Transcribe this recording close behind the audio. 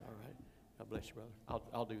bless you, brother.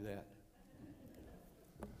 I'll do that.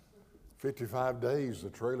 55 days the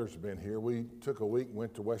trailer's been here. We took a week,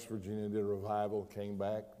 went to West Virginia, did a revival, came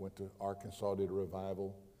back, went to Arkansas, did a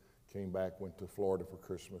revival, came back, went to Florida for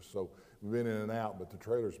Christmas. So we've been in and out, but the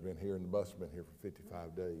trailer's been here and the bus has been here for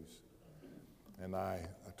 55 days. And I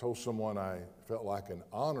told someone I felt like an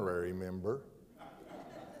honorary member.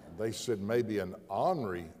 They said maybe an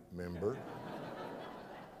ornery member.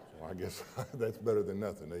 So I guess that's better than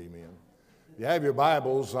nothing, amen. If you have your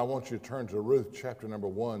Bibles, I want you to turn to Ruth chapter number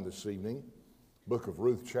 1 this evening. Book of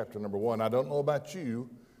Ruth chapter number 1. I don't know about you,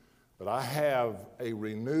 but I have a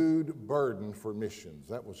renewed burden for missions.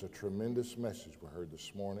 That was a tremendous message we heard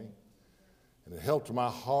this morning. And it helped my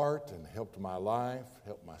heart and helped my life,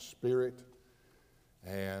 helped my spirit.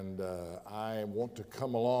 And I want to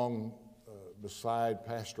come along beside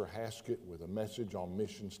Pastor Haskett with a message on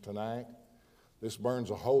missions tonight. This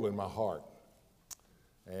burns a hole in my heart.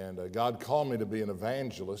 And God called me to be an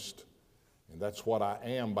evangelist, and that's what I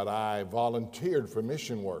am, but I volunteered for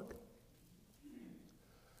mission work.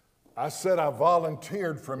 I said I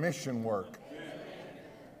volunteered for mission work.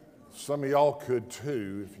 Some of y'all could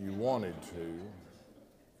too if you wanted to.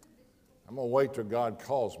 I'm going to wait till God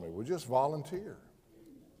calls me. Well, just volunteer.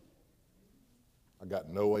 I got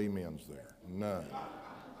no amens there. None.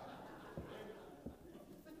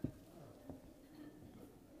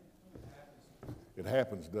 It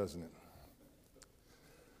happens, doesn't it?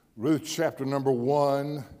 Ruth chapter number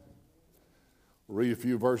 1. We'll read a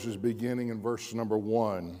few verses beginning in verse number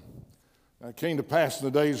 1. Now it came to pass in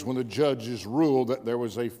the days when the judges ruled that there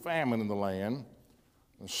was a famine in the land.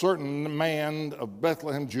 A certain man of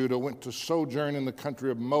Bethlehem, Judah, went to sojourn in the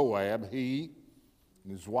country of Moab, he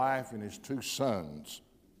and his wife and his 2 sons.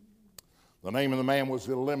 The name of the man was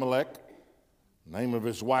Elimelech, the name of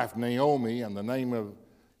his wife Naomi, and the name of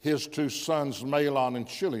his 2 sons, Mahlon and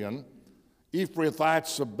Chilion,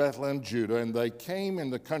 Ephrathites of Bethlehem, Judah, and they came in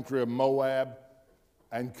the country of Moab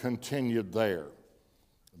and continued there.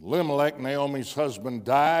 Elimelech, Naomi's husband,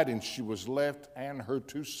 died, and she was left and her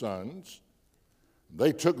 2 sons.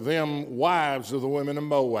 They took them wives of the women of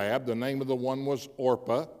Moab. The name of the one was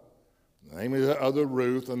Orpah, the name of the other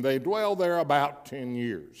Ruth, and they dwelled there about 10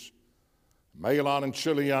 years. Mahlon and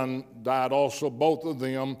Chilion died also, both of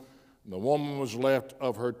them. The woman was left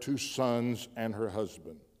of her 2 sons and her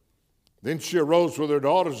husband. Then she arose with her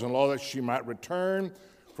daughters-in-law that she might return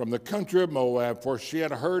from the country of Moab, for she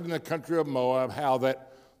had heard in the country of Moab how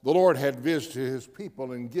that the Lord had visited his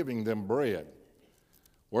people in giving them bread.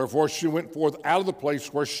 Wherefore she went forth out of the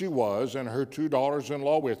place where she was, and her 2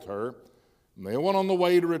 daughters-in-law with her, and they went on the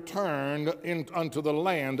way to return unto the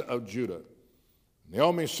land of Judah.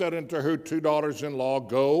 Naomi said unto her 2 daughters-in-law,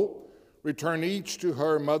 Go, return each to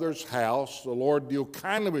her mother's house. The Lord deal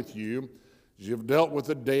kindly with you, as you have dealt with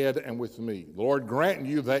the dead and with me. The Lord grant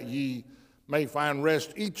you that ye may find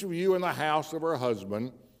rest, each of you in the house of her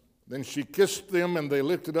husband. Then she kissed them, and they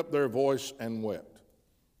lifted up their voice and wept.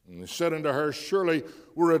 And they said unto her, Surely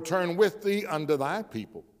we'll return with thee unto thy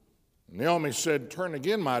people. And Naomi said, Turn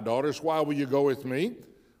again, my daughters, why will you go with me?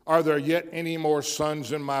 Are there yet any more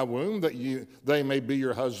sons in my womb, that they may be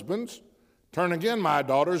your husbands? Turn again, my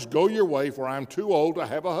daughters, go your way, for I am too old to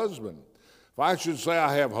have a husband. If I should say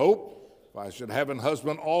I have hope, if I should have an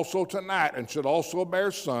husband also tonight, and should also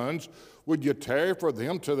bear sons, would you tarry for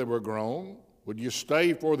them till they were grown? Would you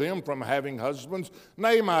stay for them from having husbands?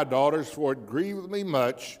 Nay, my daughters, for it grieveth me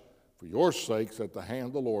much for your sakes that the hand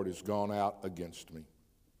of the Lord is gone out against me.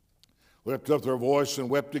 Lifted up their voice and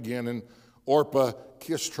wept again, and Orpah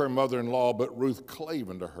kissed her mother-in-law, but Ruth clave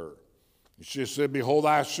unto her. She said, Behold,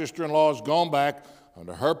 thy sister-in-law is gone back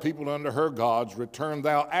unto her people and unto her gods. Return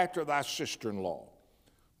thou after thy sister-in-law.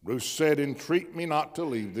 Ruth said, Entreat me not to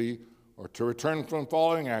leave thee, or to return from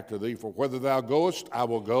following after thee. For whither thou goest, I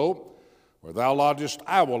will go. Where thou lodgest,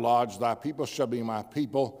 I will lodge. Thy people shall be my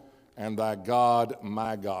people, and thy God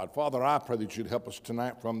my God. Father, I pray that you'd help us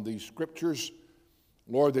tonight from these scriptures.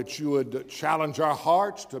 Lord, that you would challenge our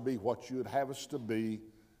hearts to be what you would have us to be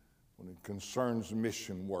when it concerns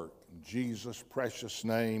mission work. In Jesus' precious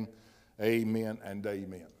name, amen and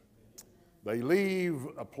amen. They leave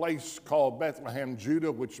a place called Bethlehem,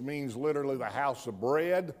 Judah, which means literally the house of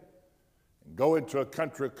bread, and go into a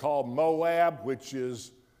country called Moab, which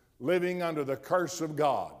is living under the curse of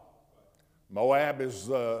God. Moab is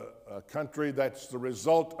a country that's the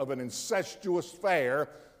result of an incestuous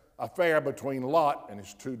affair between Lot and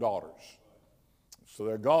his 2 daughters. So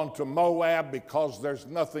they're gone to Moab because there's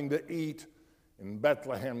nothing to eat in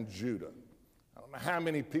Bethlehem, Judah. I don't know how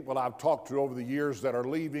many people I've talked to over the years that are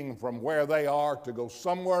leaving from where they are to go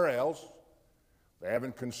somewhere else. They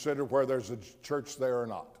haven't considered where there's a church there or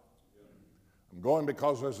not. I'm going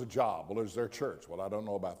because there's a job. Well, is there church? Well, I don't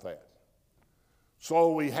know about that.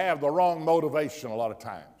 So we have the wrong motivation a lot of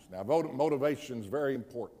times. Now, motivation is very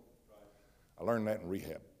important. I learned that in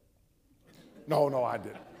rehab. No, I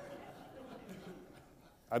didn't.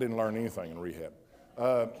 I didn't learn anything in rehab.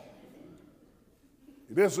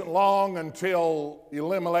 It isn't long until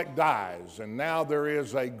Elimelech dies, and now there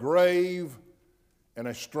is a grave in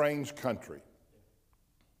a strange country.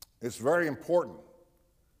 It's very important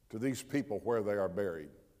to these people where they are buried.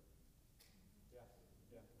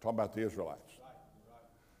 Talking about the Israelites.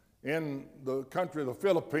 In the country of the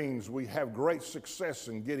Philippines, we have great success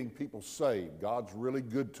in getting people saved. God's really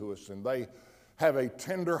good to us, and they have a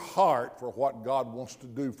tender heart for what God wants to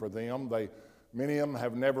do for them. Many of them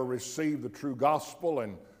have never received the true gospel,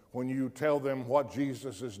 and when you tell them what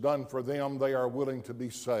Jesus has done for them, they are willing to be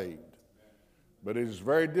saved. But it is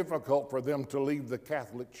very difficult for them to leave the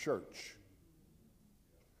Catholic Church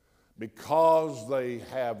because they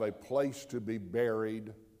have a place to be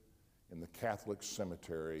buried in the Catholic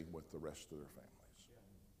cemetery with the rest of their families.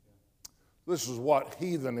 This is what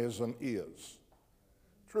heathenism is.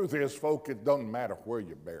 Truth is, folk, it doesn't matter where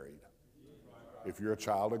you're buried if you're a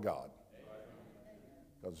child of God,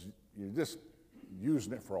 because you're just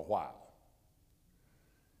using it for a while.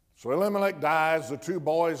 So Elimelech dies. The two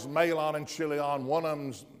boys, Mahlon and Chilion, one of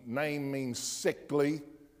them's name means sickly,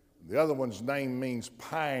 the other one's name means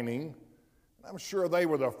pining. I'm sure they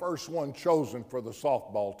were the first one chosen for the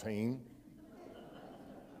softball team.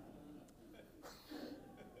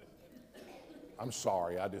 I'm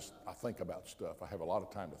sorry, I think about stuff. I have a lot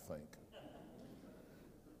of time to think.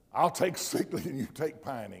 I'll take sickly and you take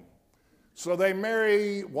pining. So they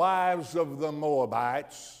marry wives of the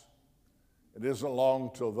Moabites. It isn't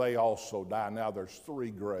long till they also die. Now there's 3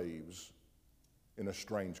 graves in a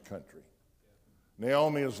strange country.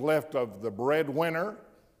 Naomi is left of the breadwinner,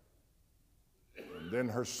 and then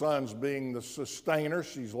her sons being the sustainer.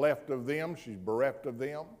 She's left of them. She's bereft of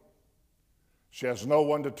them. She has no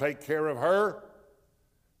one to take care of her,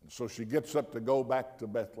 and so she gets up to go back to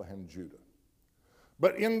Bethlehem, Judah.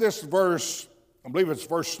 But in this verse, I believe it's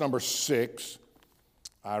verse number 6,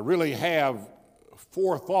 I really have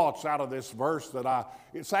 4 thoughts out of this verse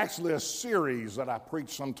it's actually a series that I preach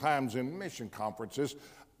sometimes in mission conferences.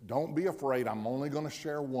 Don't be afraid, I'm only going to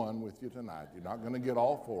share one with you tonight. You're not going to get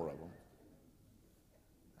all 4 of them.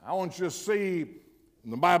 I want you to see,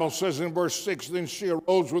 the Bible says in verse 6, then she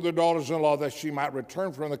arose with her daughters-in-law that she might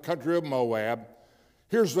return from the country of Moab.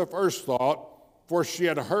 Here's the first thought, for she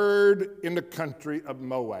had heard in the country of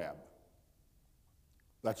Moab.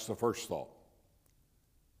 That's the first thought.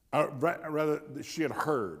 Rather, she had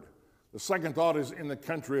heard. The second thought is in the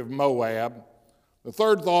country of Moab. The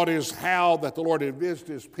third thought is how that the Lord had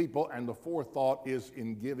visited his people. And the fourth thought is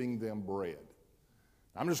in giving them bread.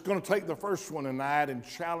 I'm just going to take the first one tonight and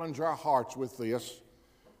challenge our hearts with this,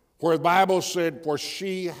 where the Bible said, for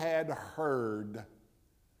she had heard.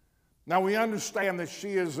 Now we understand that she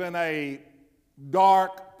is in a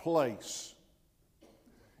dark place.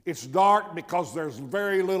 It's dark because there's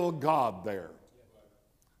very little God there.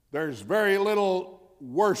 There's very little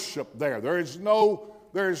worship there. There is no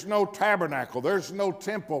tabernacle. There's no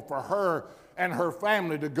temple for her and her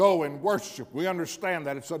family to go and worship. We understand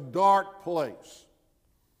that. It's a dark place.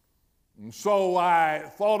 And so I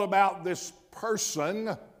thought about this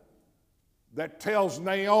person that tells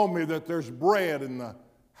Naomi that there's bread in the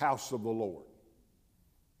house of the Lord.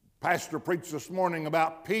 Pastor preached this morning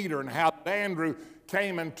about Peter and how Andrew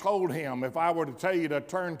came and told him. If I were to tell you to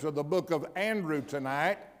turn to the book of Andrew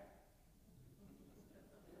tonight,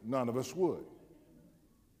 none of us would,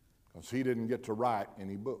 because he didn't get to write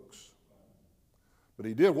any books. But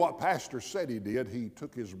he did what Pastor said he did. He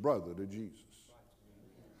took his brother to Jesus.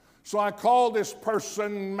 So I call this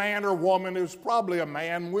person, man or woman, it was probably a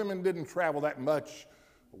man. Women didn't travel that much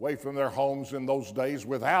away from their homes in those days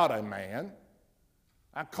without a man.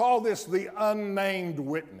 I call this the unnamed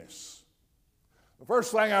witness. The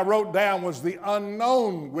first thing I wrote down was the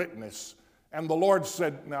unknown witness. And the Lord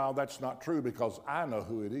said, no, that's not true, because I know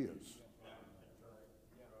who it is.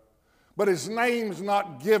 But his name's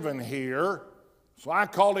not given here, so I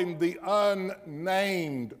call him the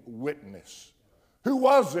unnamed witness. Who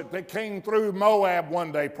was it that came through Moab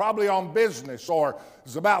one day, probably on business, or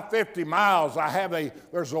it's about 50 miles.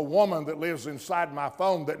 There's a woman that lives inside my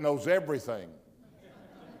phone that knows everything.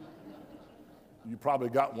 You probably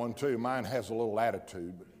got one too. Mine has a little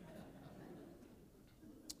attitude.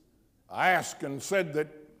 I asked and said that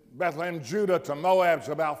Bethlehem, Judah to Moab's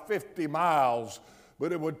about 50 miles,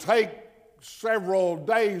 but it would take several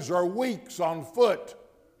days or weeks on foot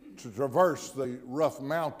to traverse the rough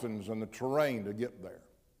mountains and the terrain to get there.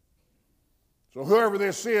 So whoever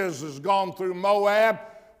this is has gone through Moab,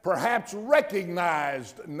 perhaps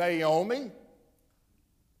recognized Naomi,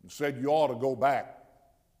 and said, you ought to go back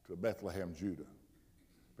to Bethlehem, Judah,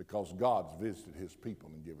 because God's visited his people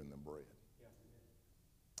and given them bread.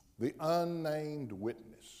 The unnamed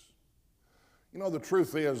witness. You know, the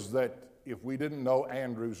truth is that if we didn't know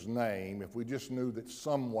Andrew's name, if we just knew that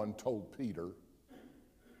someone told Peter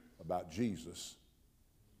about Jesus,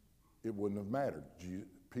 it wouldn't have mattered.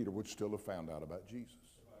 Peter would still have found out about Jesus.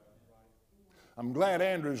 I'm glad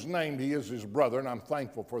Andrew's named. He is his brother, and I'm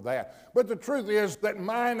thankful for that. But the truth is that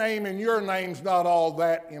my name and your name's not all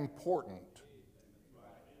that important.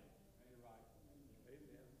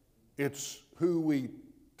 It's who we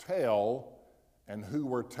tell and who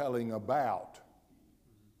we're telling about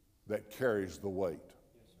that carries the weight.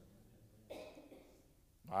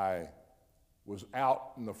 I was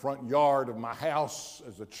out in the front yard of my house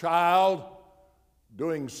as a child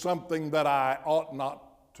doing something that I ought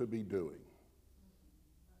not to be doing.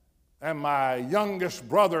 And my youngest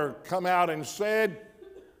brother come out and said,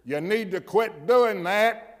 you need to quit doing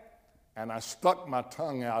that. And I stuck my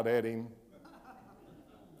tongue out at him.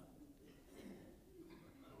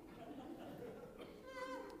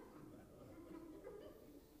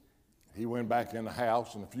 He went back in the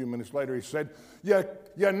house, and a few minutes later he said,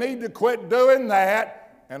 you need to quit doing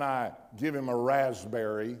that. And I give him a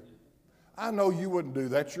raspberry. I know you wouldn't do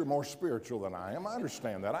that. You're more spiritual than I am. I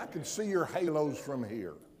understand that. I can see your halos from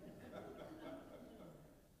here.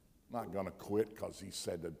 Not going to quit because he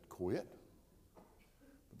said to quit.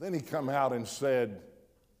 But then he come out and said,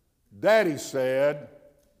 Daddy said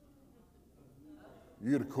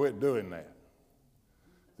you to quit doing that.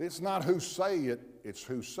 It's not who say it, it's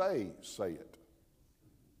who say it.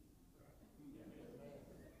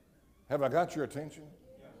 Have I got your attention?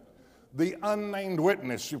 The unnamed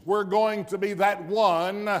witness. If we're going to be that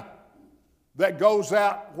one that goes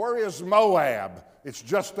out, where is Moab? It's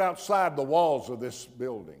just outside the walls of this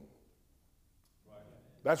building.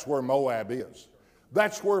 That's where Moab is.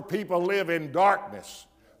 That's where people live in darkness.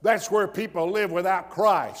 That's where people live without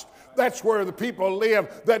Christ. That's where the people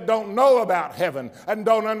live that don't know about heaven and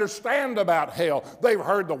don't understand about hell. They've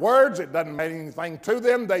heard the words. It doesn't mean anything to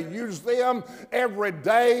them. They use them every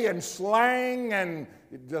day in slang, and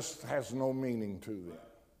it just has no meaning to them.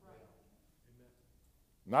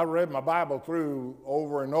 And I read my Bible through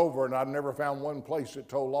over and over, and I've never found one place that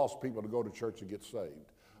told lost people to go to church and get saved.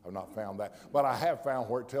 I've not found that. But I have found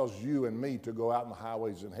where it tells you and me to go out in the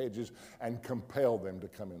highways and hedges and compel them to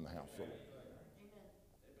come in the house of the Lord.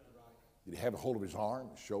 Did he have a hold of his arm,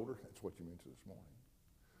 his shoulder? That's what you mentioned this morning.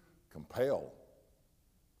 Compel.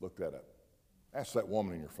 Look that up. Ask that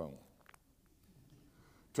woman in your phone.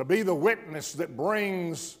 To be the witness that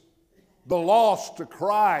brings the lost to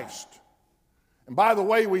Christ. And by the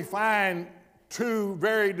way, we find two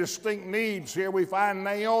very distinct needs here. We find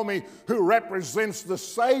Naomi, who represents the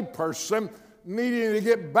saved person, needing to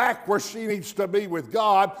get back where she needs to be with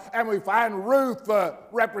God. And we find Ruth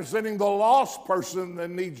representing the lost person that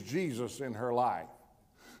needs Jesus in her life.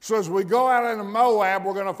 So as we go out into Moab,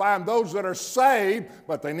 we're going to find those that are saved,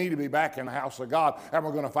 but they need to be back in the house of God. And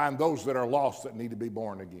we're going to find those that are lost that need to be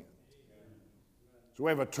born again. So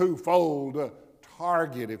we have a twofold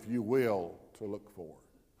target, if you will, to look for.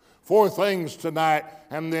 4 things tonight,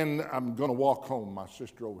 and then I'm going to walk home. My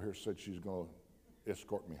sister over here said she's going to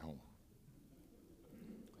escort me home.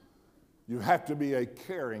 You have to be a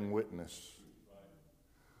caring witness.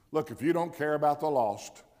 Look, if you don't care about the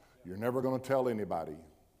lost, you're never going to tell anybody.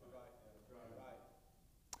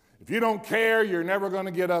 If you don't care, you're never going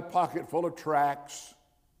to get a pocket full of tracts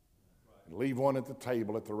and leave one at the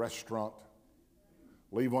table at the restaurant,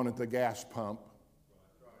 leave one at the gas pump,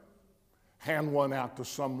 hand one out to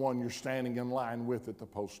someone you're standing in line with at the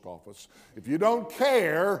post office. If you don't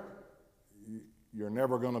care, you're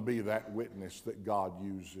never going to be that witness that God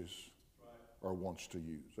uses or wants to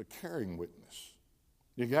use, a caring witness.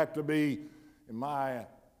 You got to be, in my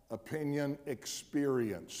opinion,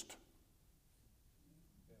 experienced.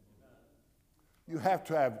 You have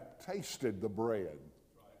to have tasted the bread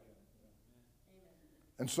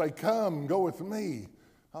and say, come, go with me.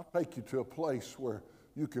 I'll take you to a place where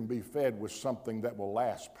you can be fed with something that will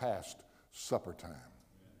last past supper time.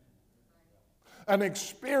 An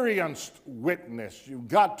experienced witness. You've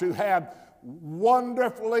got to have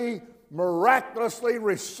wonderfully, miraculously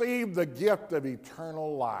received the gift of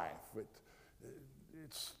eternal life.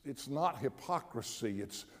 It's not hypocrisy.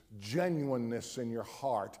 It's genuineness in your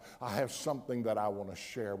heart. I have something that I want to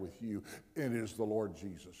share with you. It is the Lord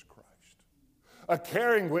Jesus Christ. A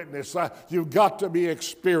caring witness, you've got to be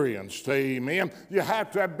experienced, amen. You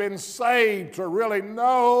have to have been saved to really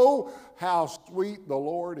know how sweet the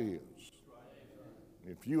Lord is.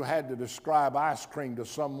 If you had to describe ice cream to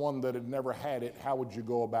someone that had never had it, how would you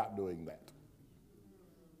go about doing that?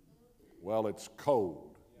 Well, it's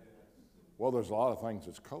cold. Well, there's a lot of things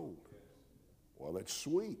that's cold. Well, it's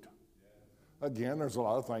sweet. Again, there's a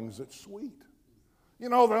lot of things that's sweet. You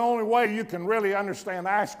know, the only way you can really understand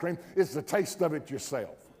ice cream is to taste of it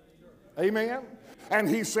yourself. Amen? And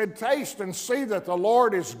he said, taste and see that the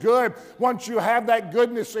Lord is good. Once you have that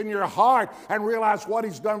goodness in your heart and realize what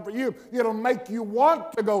he's done for you, it'll make you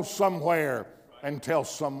want to go somewhere and tell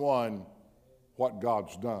someone what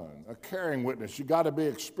God's done. A caring witness, you got to be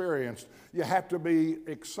experienced. You have to be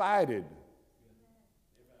excited.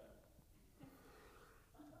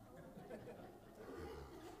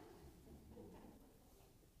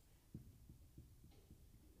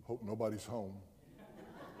 Hope nobody's home.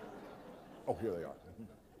 Oh, here they are.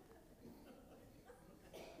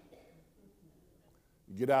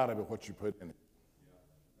 You get out of it what you put in it.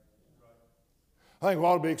 I think we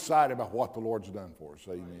ought to be excited about what the Lord's done for us.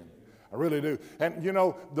 Amen. I really do. And you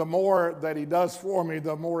know, the more that he does for me,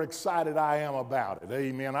 the more excited I am about it.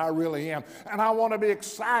 Amen. I really am. And I want to be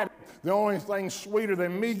excited. The only thing sweeter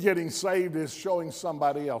than me getting saved is showing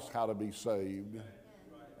somebody else how to be saved.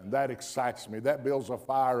 And that excites me. That builds a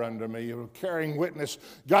fire under me. A caring witness,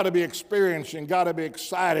 got to be experienced and got to be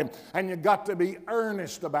excited. And you got to be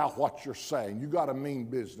earnest about what you're saying. You got to mean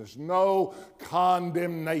business. No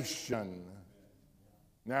condemnation.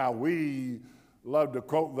 Now, we love to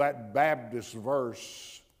quote that Baptist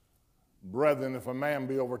verse, brethren, if a man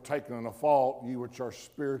be overtaken in a fault, ye which are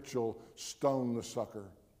spiritual, stone the sucker.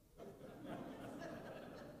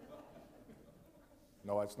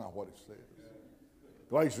 No, that's not what it says.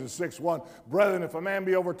 Galatians 6:1, brethren, if a man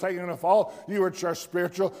be overtaken in a fault, you which are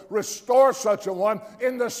spiritual, restore such a one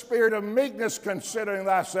in the spirit of meekness, considering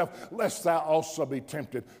thyself, lest thou also be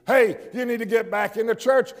tempted. Hey, you need to get back in the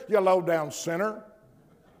church, you low-down sinner.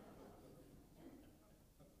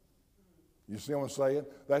 You see what I'm saying?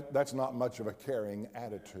 That's not much of a caring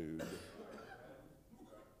attitude.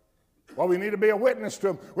 Well, we need to be a witness to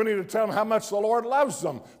them. We need to tell them how much the Lord loves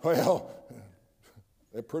them. Well,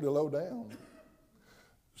 they're pretty low down.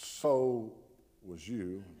 So was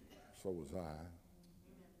you, so was I.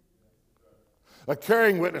 A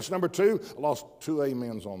caring witness, number 2. I lost 2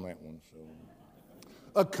 amens on that one. So.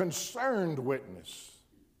 A concerned witness.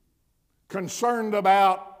 Concerned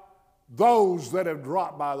about those that have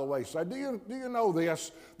dropped by the wayside. Do you know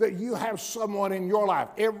this? That you have someone in your life,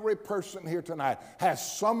 every person here tonight has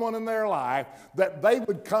someone in their life that they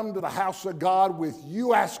would come to the house of God with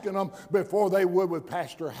you asking them before they would with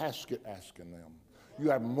Pastor Haskett asking them. You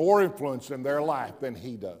have more influence in their life than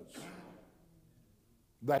he does.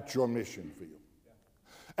 That's your mission field.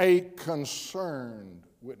 A concerned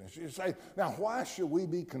witness. You say, now why should we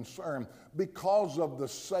be concerned? Because of the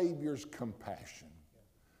Savior's compassion.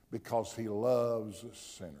 Because he loves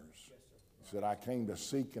sinners. He said, I came to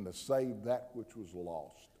seek and to save that which was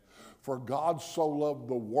lost. For God so loved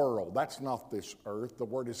the world. That's not this earth. The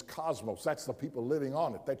word is cosmos. That's the people living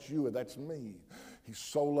on it. That's you and that's me. He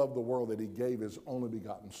so loved the world that he gave his only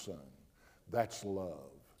begotten Son. That's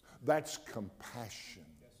love. That's compassion.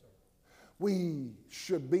 We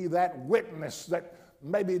should be that witness that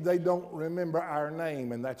maybe they don't remember our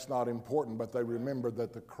name, and that's not important, but they remember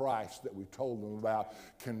that the Christ that we told them about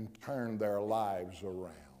can turn their lives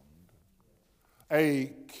around.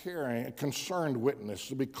 A caring, a concerned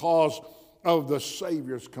witness because of the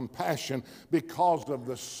Savior's compassion, because of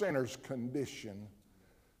the sinner's condition,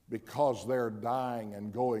 because they're dying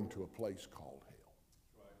and going to a place called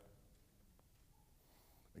hell.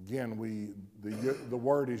 Again, the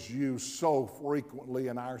word is used so frequently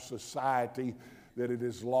in our society that it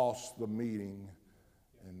has lost the meaning,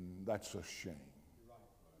 and that's a shame.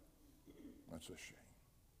 That's a shame.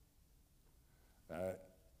 I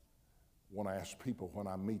want to ask people when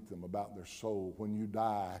I meet them about their soul, when you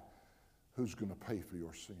die, who's going to pay for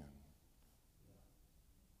your sin?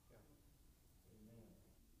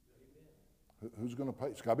 Who's going to pay?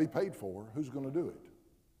 It's got to be paid for. Who's going to do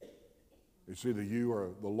it? It's either you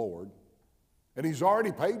or the Lord. And he's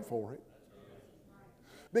already paid for it.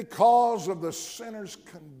 Because of the sinner's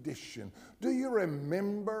condition. Do you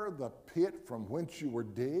remember the pit from whence you were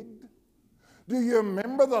digged? Do you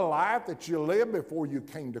remember the life that you lived before you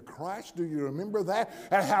came to Christ? Do you remember that?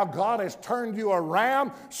 And how God has turned you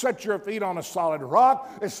around, set your feet on a solid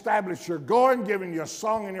rock, established your going, given you a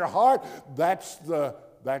song in your heart? That's the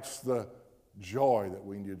joy that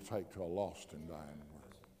we need to take to a lost and dying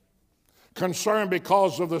world. Concern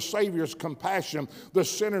because of the Savior's compassion, the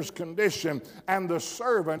sinner's condition, and the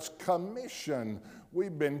servant's commission.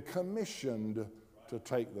 We've been commissioned to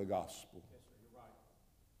take the gospel.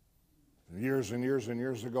 Years and years and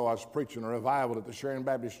years ago, I was preaching a revival at the Sharon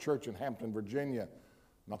Baptist Church in Hampton, Virginia,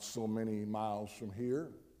 not so many miles from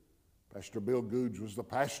here. Pastor Bill Googe was the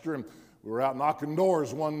pastor, and we were out knocking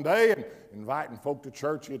doors one day and inviting folk to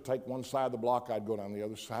church. He'd take one side of the block, I'd go down the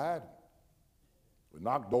other side. We'd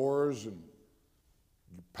knock doors and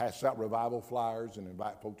pass out revival flyers and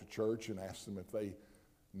invite folk to church and ask them if they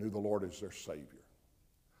knew the Lord as their Savior.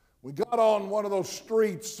 We got on one of those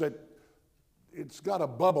streets that it's got a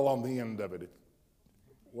bubble on the end of it.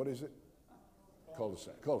 What is it?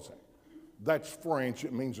 Cul-de-sac. Cul-de-sac. That's French.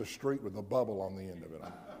 It means a street with a bubble on the end of it.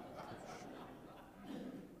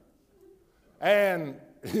 And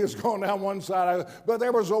he was going down one side, but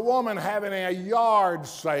there was a woman having a yard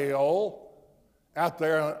sale out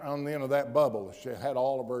there on the end of that bubble. She had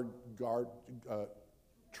all of her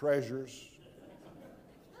treasures.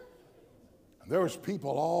 And there was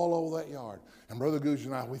people all over that yard. And Brother Googe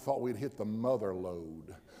and I, we thought we'd hit the mother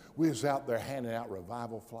lode. We was out there handing out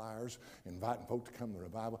revival flyers, inviting folk to come to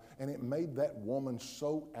revival. And it made that woman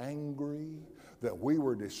so angry that we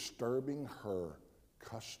were disturbing her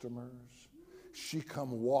customers. She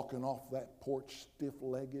come walking off that porch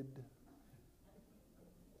stiff-legged.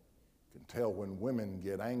 You can tell when women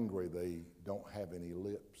get angry, they don't have any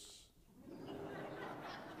lips.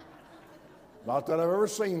 Not that I've ever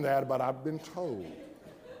seen that, but I've been told.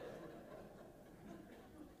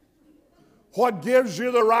 What gives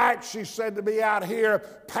you the right, she said, to be out here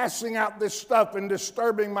passing out this stuff and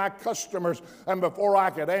disturbing my customers? And before I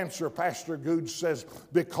could answer, Pastor Googe says,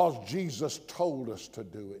 because Jesus told us to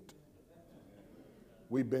do it.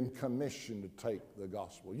 We've been commissioned to take the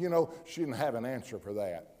gospel. You know, she didn't have an answer for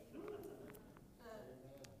that.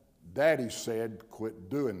 Daddy said, quit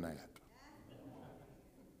doing that.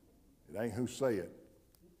 It ain't who say it,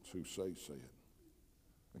 it's who say it.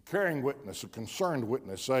 A caring witness, a concerned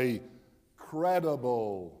witness, a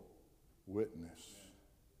credible witness.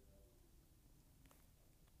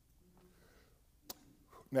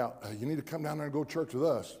 Now, you need to come down there and go to church with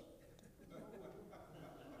us.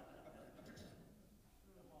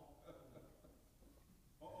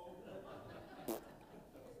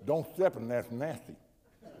 Don't step in that's nasty.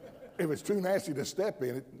 If it's too nasty to step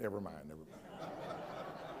in it, never mind.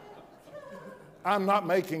 I'm not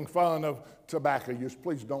making fun of tobacco use.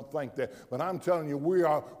 Please don't think that. But I'm telling you,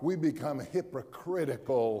 we become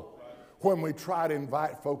hypocritical when we try to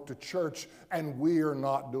invite folk to church and we are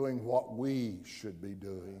not doing what we should be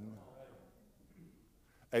doing.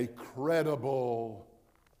 A credible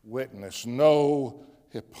witness, no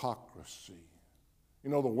hypocrisy. You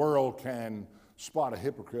know, the world can spot a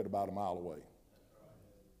hypocrite about a mile away.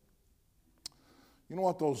 You know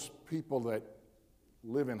what those people that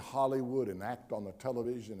live in Hollywood and act on the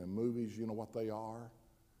television and movies, you know what they are?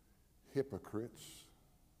 Hypocrites.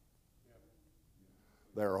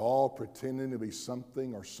 They're all pretending to be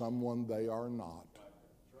something or someone they are not.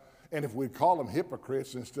 And if we call them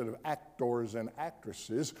hypocrites instead of actors and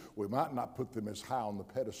actresses, we might not put them as high on the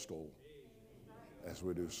pedestal as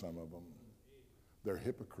we do some of them. They're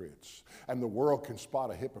hypocrites. And the world can spot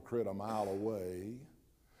a hypocrite a mile away.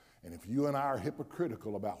 And if you and I are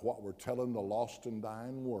hypocritical about what we're telling the lost and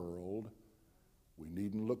dying world, we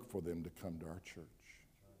needn't look for them to come to our church.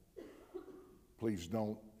 Please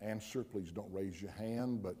don't answer. Please don't raise your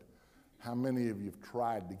hand. But how many of you have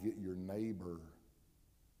tried to get your neighbor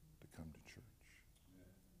to come to church?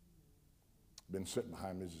 Been sitting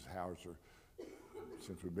behind Mrs. Hauser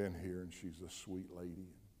since we've been here, and she's a sweet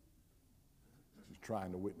lady. She's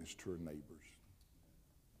trying to witness to her neighbors.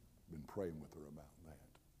 Been praying with her about that.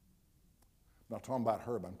 I'm not talking about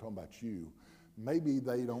her, but I'm talking about you. Maybe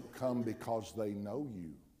they don't come because they know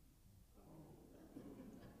you.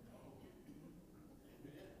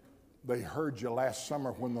 They heard you last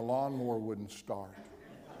summer when the lawnmower wouldn't start.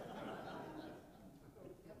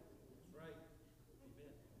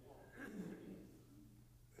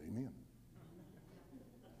 Amen.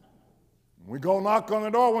 We go knock on the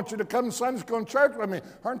door. I want you to come to Sunday school and church with me.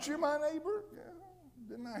 Aren't you my neighbor? Yeah.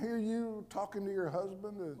 Didn't I hear you talking to your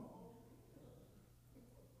husband?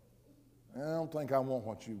 I don't think I want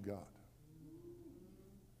what you've got.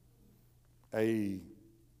 A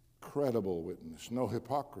credible witness, no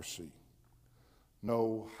hypocrisy,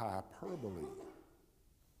 no hyperbole.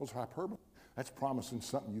 What's hyperbole? That's promising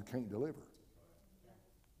something you can't deliver.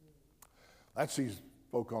 That's these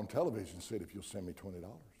folk on television said, if you'll send me $20,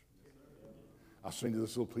 I'll send you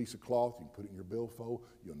this little piece of cloth, you can put it in your billfold,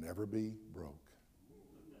 you'll never be broke.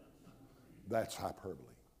 That's hyperbole.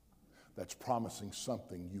 that's promising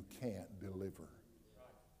something you can't deliver.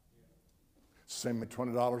 Send me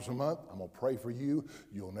 $20 a month. I'm going to pray for you.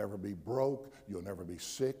 You'll never be broke. You'll never be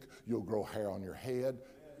sick. You'll grow hair on your head.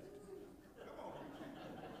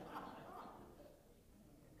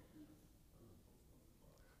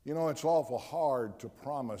 You know, it's awful hard to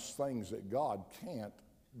promise things that God can't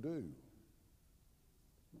do.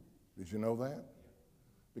 Did you know that?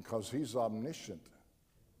 Because He's omniscient.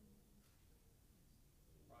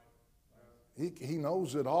 He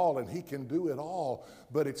knows it all and He can do it all,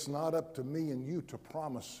 but it's not up to me and you to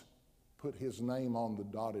promise, put His name on the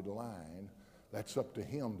dotted line. That's up to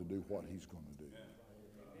Him to do what He's going to do.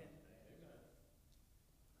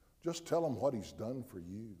 Just tell Him what He's done for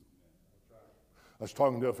you. I was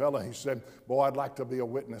talking to a fellow, he said, boy, I'd like to be a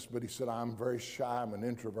witness, but he said, I'm very shy, I'm an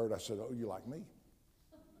introvert. I said, oh, you like me?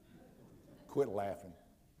 Quit laughing.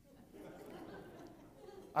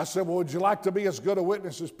 I said, well, would you like to be as good a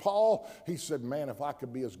witness as Paul? He said, man, if I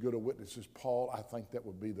could be as good a witness as Paul, I think that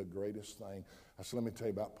would be the greatest thing. I said, let me tell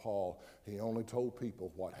you about Paul. He only told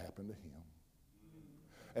people what happened to him.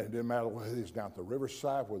 And it didn't matter whether he was down at the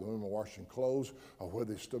riverside, where the women were washing clothes, or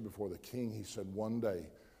whether he stood before the king. He said, one day,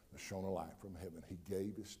 there shone a light from heaven. He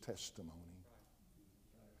gave his testimony.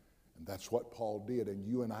 And that's what Paul did. And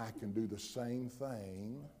you and I can do the same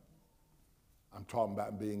thing. I'm talking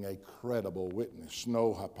about being a credible witness.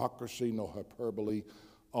 No hypocrisy, no hyperbole,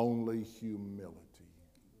 only humility.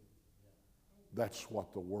 That's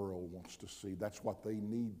what the world wants to see. That's what they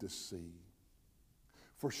need to see.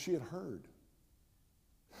 For she had heard.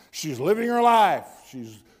 She's living her life.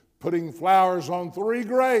 She's putting flowers on 3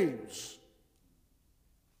 graves.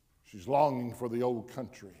 She's longing for the old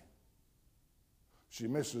country. She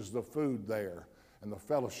misses the food there and the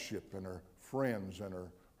fellowship and her friends and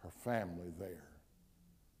her family there.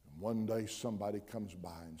 And one day somebody comes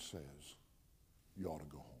by and says, you ought to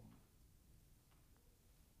go home.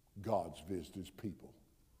 God's visited His people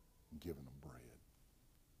and given them bread.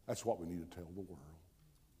 That's what we need to tell the world.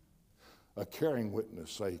 A caring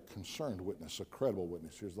witness, a concerned witness, a credible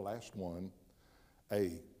witness. Here's the last one,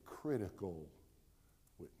 a critical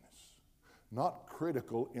witness. Not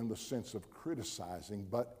critical in the sense of criticizing,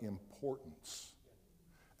 but importance.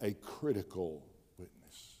 A critical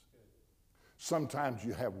witness. Sometimes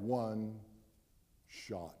you have one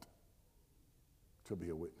shot to be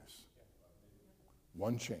a witness.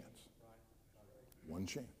 One chance. One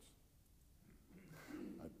chance.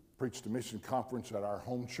 I preached a mission conference at our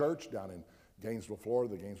home church down in Gainesville,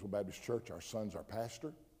 Florida, the Gainesville Baptist Church. Our son's our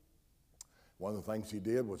pastor. One of the things he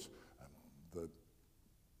did was the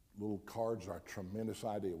little cards are a tremendous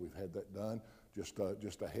idea. We've had that done. Just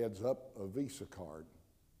a heads up, a Visa card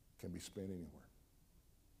can be spent anywhere.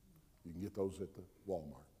 You can get those at the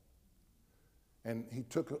Walmart. And he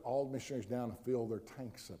took all the missionaries down and filled their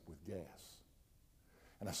tanks up with gas.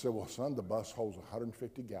 And I said, well, son, the bus holds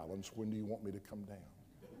 150 gallons. When do you want me to come down?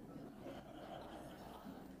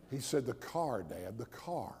 He said, the car, Dad, the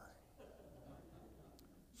car.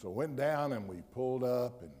 So went down and we pulled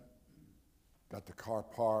up and got the car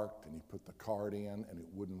parked, and he put the card in and it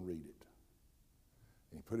wouldn't read it.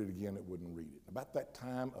 And he put it again, it wouldn't read it. About that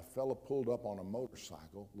time, a fellow pulled up on a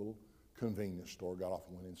motorcycle, little convenience store, got off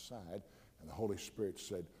and went inside, and the Holy Spirit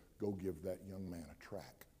said, go give that young man a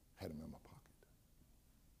tract. Had him in my pocket.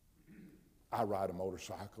 I ride a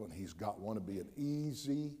motorcycle, and he's got one to be an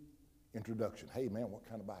easy introduction. Hey, man, what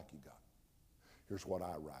kind of bike you got? Here's what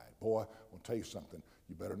I ride. Boy, I'll tell you something.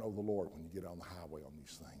 You better know the Lord when you get on the highway on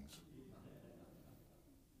these things.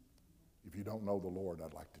 If you don't know the Lord,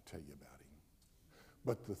 I'd like to tell you about Him.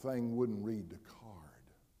 But the thing wouldn't read the card.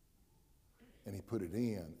 And he put it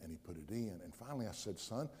in, and he put it in. And finally I said,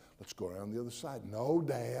 son, let's go around the other side. No,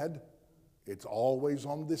 Dad, it's always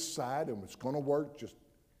on this side, and it's going to work.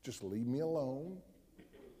 Just leave me alone.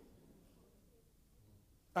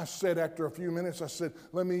 I said after a few minutes, I said,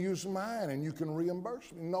 let me use mine and you can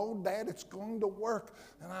reimburse me. No, Dad, it's going to work.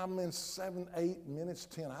 And I'm in 7, 8 minutes,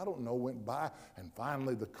 10, I don't know, went by. And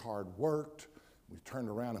finally the card worked. We turned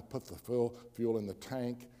around and put the fuel in the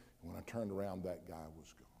tank. And when I turned around, that guy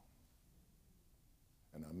was gone.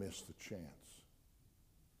 And I missed the chance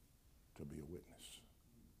to be a witness.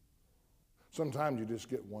 Sometimes you just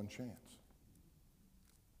get one chance.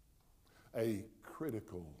 A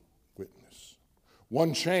critical witness.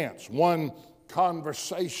 One chance, one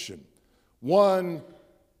conversation, one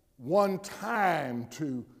time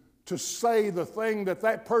to say the thing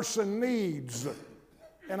that person needs.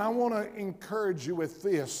 And I want to encourage you with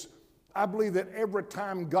this. I believe that every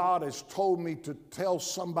time God has told me to tell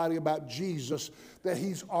somebody about Jesus, that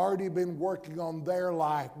He's already been working on their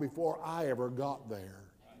life before I ever got there.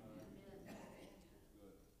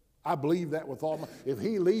 I believe that with all my... If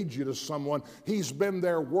he leads you to someone, he's been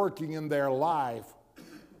there working in their life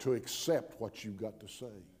to accept what you've got to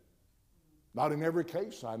say. Not in every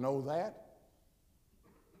case, I know that,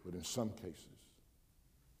 but in some cases.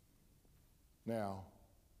 Now,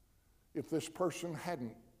 if this person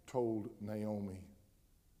hadn't told Naomi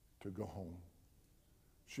to go home,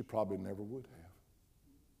 she probably never would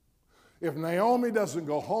have. If Naomi doesn't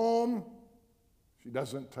go home, she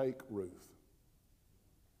doesn't take Ruth.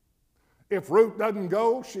 If Ruth doesn't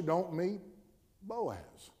go, she don't meet Boaz.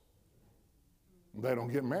 They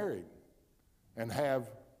don't get married and have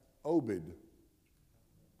Obed,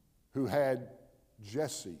 who had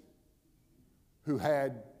Jesse, who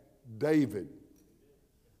had David.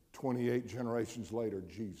 28 generations later,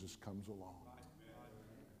 Jesus comes along.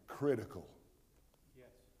 Critical.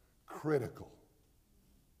 Critical.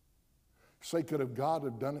 Say, could have God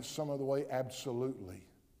have done it some other way? Absolutely.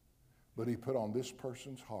 But he put on this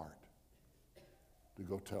person's heart to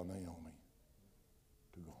go tell Naomi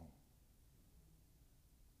to go home.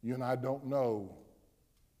 You and I don't know.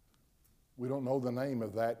 We don't know the name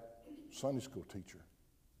of that Sunday school teacher.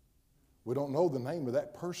 We don't know the name of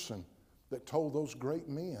that person that told those great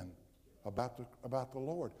men about the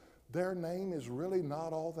Lord. Their name is really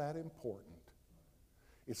not all that important.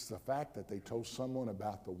 It's the fact that they told someone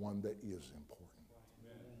about the one that is important.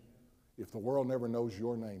 If the world never knows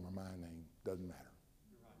your name or my name, doesn't matter.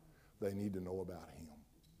 They need to know about him.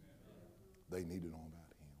 They need to know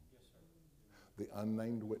about him. The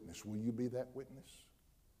unnamed witness. Will you be that witness?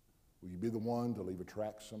 Will you be the one to leave a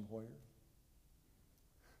tract somewhere?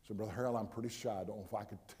 So, Brother Harrell, I'm pretty shy. I don't know if I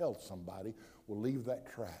could tell somebody. We'll leave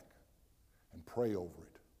that tract and pray over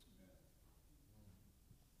it.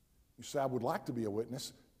 You say, I would like to be a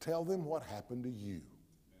witness. Tell them what happened to you.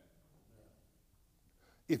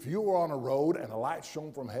 If you were on a road and a light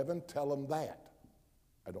shone from heaven, tell them that.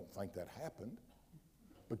 I don't think that happened.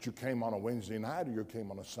 But you came on a Wednesday night or you came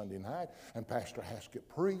on a Sunday night and Pastor Haskett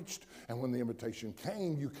preached, and when the invitation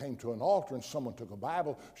came, you came to an altar and someone took a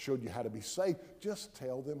Bible, showed you how to be saved. Just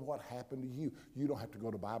tell them what happened to you. You don't have to go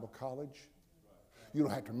to Bible college. You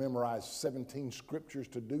don't have to memorize 17 scriptures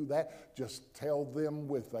to do that. Just tell them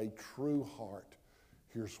with a true heart,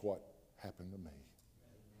 here's what happened to me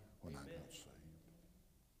when I got saved.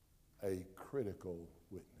 A critical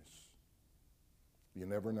witness. You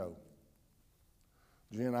never know.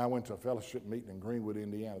 Jen and I went to a fellowship meeting in Greenwood,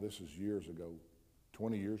 Indiana. This is years ago,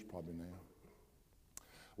 20 years probably now.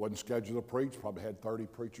 Wasn't scheduled to preach, probably had 30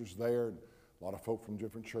 preachers there. And a lot of folk from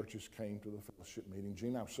different churches came to the fellowship meeting. Jen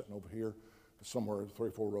and I was sitting over here, somewhere 3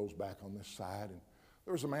 or 4 rows back on this side. And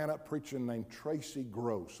there was a man up preaching named Tracy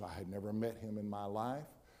Gross. I had never met him in my life,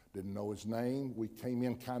 didn't know his name. We came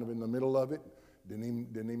in kind of in the middle of it, didn't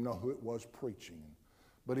even know who it was preaching.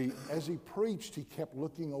 But as he preached, he kept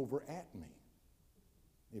looking over at me.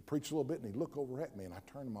 He preached a little bit and he'd look over at me, and I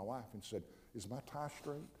turned to my wife and said, is my tie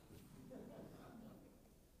straight?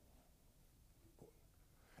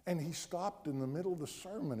 And he stopped in the middle of the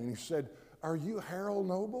sermon and he said, are you Harrell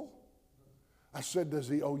Noble? I said, does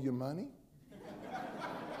he owe you money?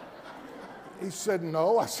 He said,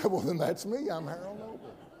 no. I said, well, then that's me. I'm Harrell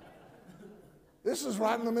Noble. This is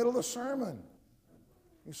right in the middle of the sermon.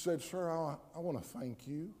 He said, sir, I want to thank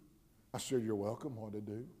you. I said, you're welcome. What to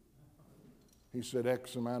do? He said,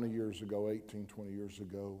 X amount of years ago, 18, 20 years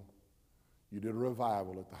ago, you did a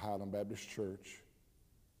revival at the Highland Baptist Church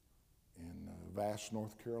in Vass,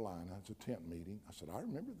 North Carolina. It's a tent meeting. I said, I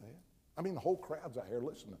remember that. I mean, the whole crowd's out here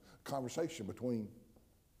listening to a conversation between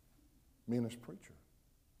me and this preacher.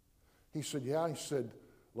 He said, yeah. He said,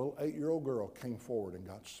 a little 8-year-old girl came forward and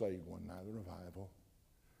got saved one night at the revival,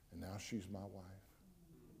 and now she's my wife.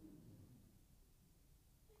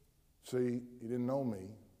 See, he didn't know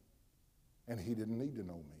me. And he didn't need to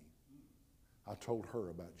know me. I told her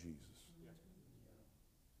about Jesus.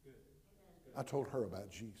 I told her about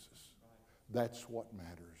Jesus. That's what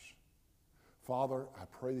matters. Father, I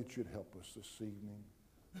pray that you'd help us this evening.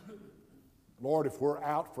 Lord, if we're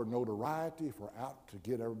out for notoriety, if we're out to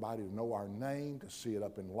get everybody to know our name, to see it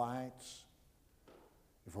up in lights,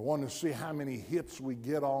 if we're wanting to see how many hits we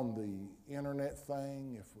get on the internet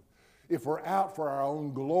thing, if we're out for our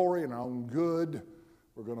own glory and our own good,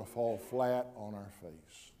 we're going to fall flat on our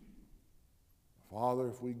face. Father,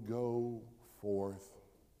 if we go forth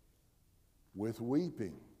with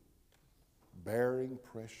weeping, bearing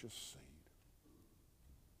precious seed,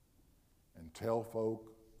 and tell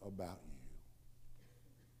folk about you,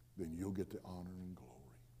 then you'll get the honor and glory.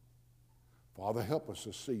 Father, help us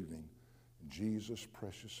this evening in Jesus'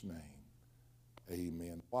 precious name.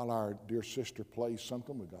 Amen. While our dear sister plays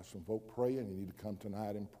something, we've got some folk praying. You need to come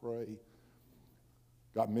tonight and pray.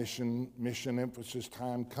 Got mission emphasis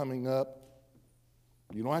time coming up.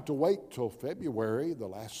 You don't have to wait till February, the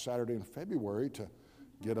last Saturday in February, to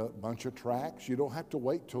get a bunch of tracts. You don't have to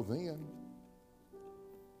wait till then.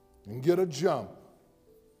 And get a jump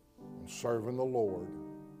on serving the Lord.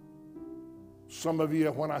 Some of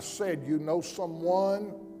you, when I said you know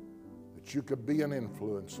someone that you could be an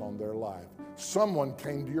influence on their life, someone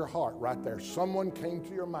came to your heart right there. Someone came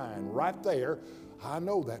to your mind right there. I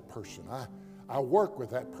know that person. I work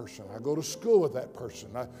with that person. I go to school with that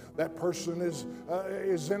person. That person is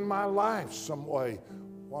in my life some way.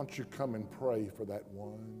 Why don't you come and pray for that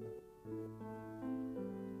one?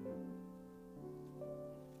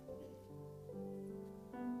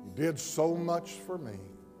 You did so much for me.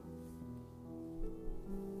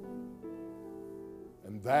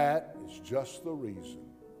 And that is just the reason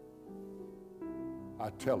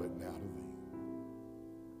I tell it now to thee.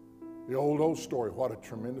 The old story, what a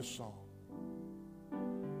tremendous song.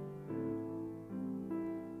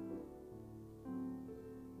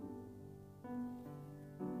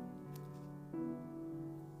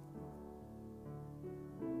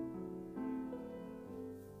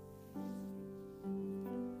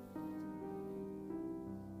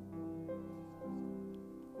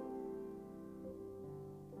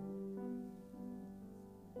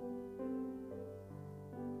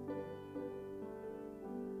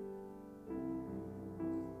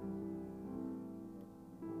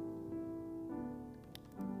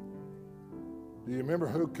 Do you remember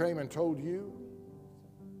who came and told you?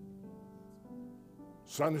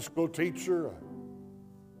 Sunday school teacher?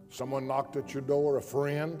 Someone knocked at your door? A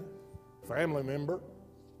friend? Family member?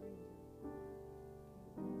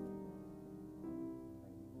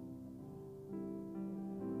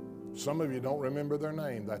 Some of you don't remember their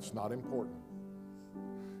name. That's not important.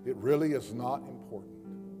 It really is not important.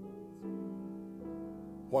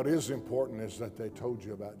 What is important is that they told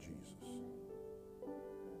you about Jesus.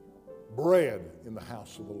 Bread in the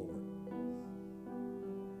house of the Lord.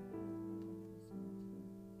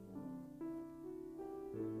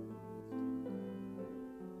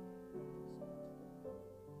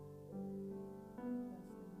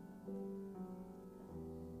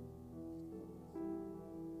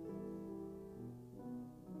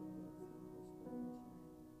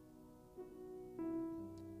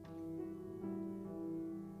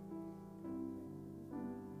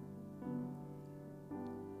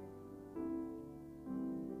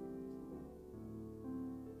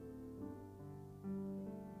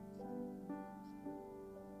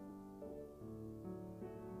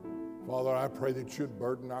 Father, I pray that you'd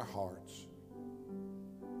burden our hearts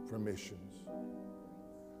for missions.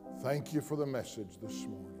 Thank you for the message this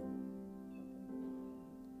morning.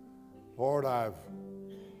 Lord, I've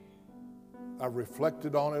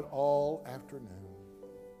reflected on it all afternoon.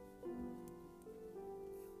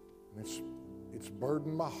 And it's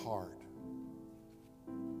burdened my heart.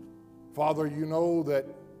 Father, you know that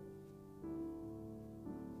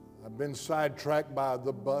I've been sidetracked by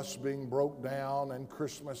the bus being broke down and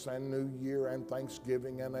Christmas and New Year and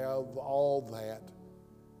Thanksgiving and all that.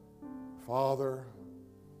 Father,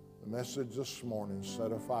 the message this morning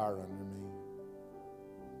set a fire under me.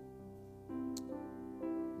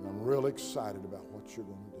 And I'm real excited about what you're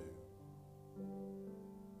going to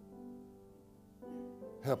do.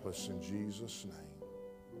 Help us in Jesus' name.